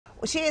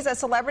She is a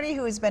celebrity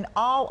who's been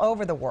all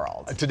over the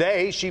world.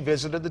 Today, she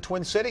visited the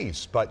Twin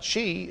Cities, but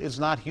she is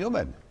not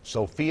human.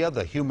 Sophia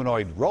the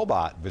humanoid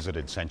robot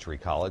visited Century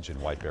College in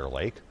White Bear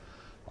Lake.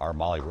 Our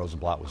Molly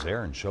Rosenblatt was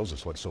there and shows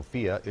us what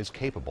Sophia is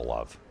capable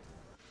of.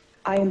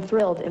 I am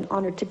thrilled and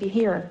honored to be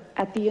here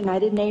at the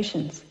United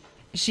Nations.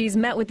 She's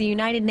met with the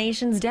United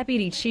Nations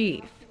Deputy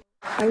Chief.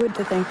 I would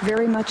to thank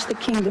very much the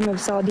Kingdom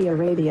of Saudi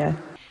Arabia.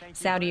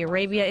 Saudi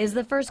Arabia is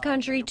the first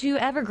country to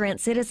ever grant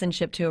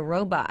citizenship to a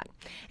robot.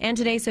 And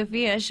today,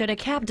 Sophia showed a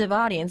captive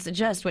audience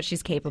just what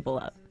she's capable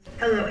of.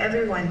 Hello,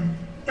 everyone.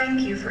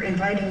 Thank you for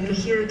inviting me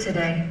here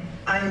today.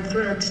 I am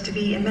thrilled to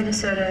be in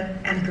Minnesota,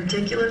 and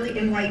particularly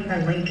in White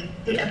Bear Lake,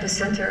 the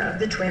epicenter of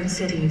the Twin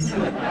Cities.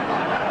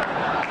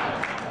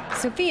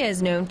 Sophia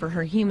is known for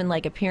her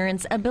human-like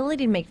appearance,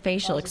 ability to make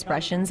facial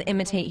expressions,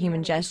 imitate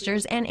human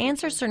gestures, and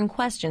answer certain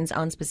questions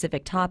on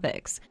specific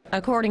topics.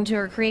 According to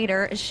her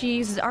creator, she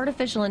uses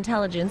artificial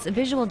intelligence,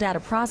 visual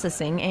data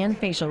processing, and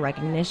facial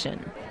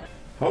recognition.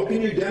 How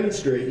can you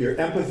demonstrate your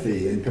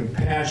empathy and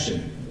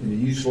compassion in a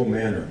useful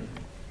manner?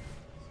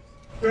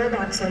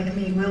 Robots like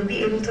me will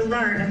be able to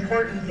learn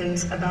important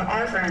things about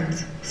our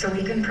friends, so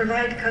we can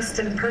provide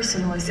custom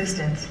personal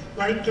assistance,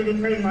 like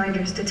giving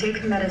reminders to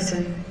take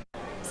medicine.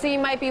 So you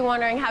might be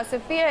wondering how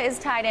Sophia is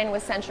tied in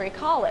with Century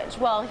College.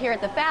 Well, here at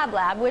the Fab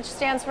Lab, which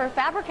stands for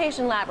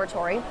Fabrication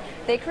Laboratory,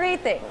 they create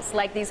things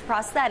like these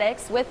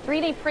prosthetics with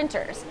 3D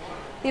printers.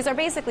 These are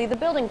basically the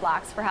building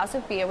blocks for how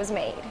Sophia was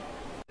made.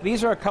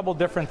 These are a couple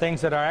different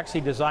things that are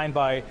actually designed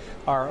by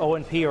our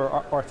O&P,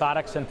 or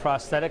orthotics and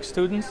prosthetics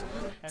students.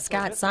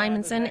 Scott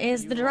Simenson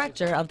is the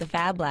director of the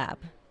Fab Lab.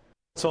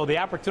 So the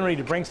opportunity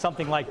to bring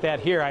something like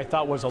that here I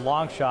thought was a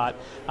long shot,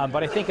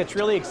 but I think it's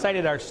really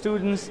excited our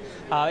students,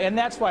 and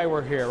that's why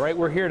we're here, right?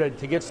 We're here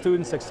to get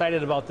students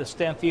excited about the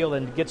STEM field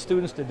and get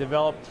students to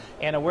develop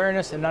an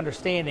awareness and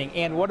understanding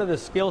and what are the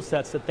skill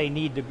sets that they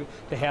need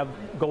to have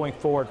going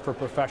forward for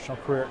professional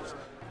careers.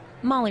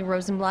 Molly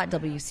Rosenblatt,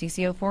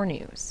 WCCO 4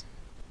 News.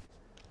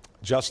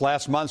 Just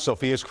last month,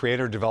 Sophia's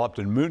creator developed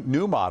a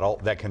new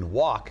model that can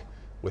walk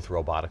with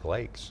robotic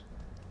legs.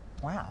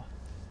 Wow.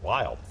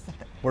 Wild.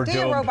 We're Do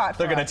doomed. your robot for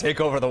They're going us. to take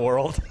over the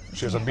world.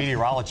 She has a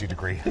meteorology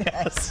degree.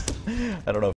 Yes. I don't know.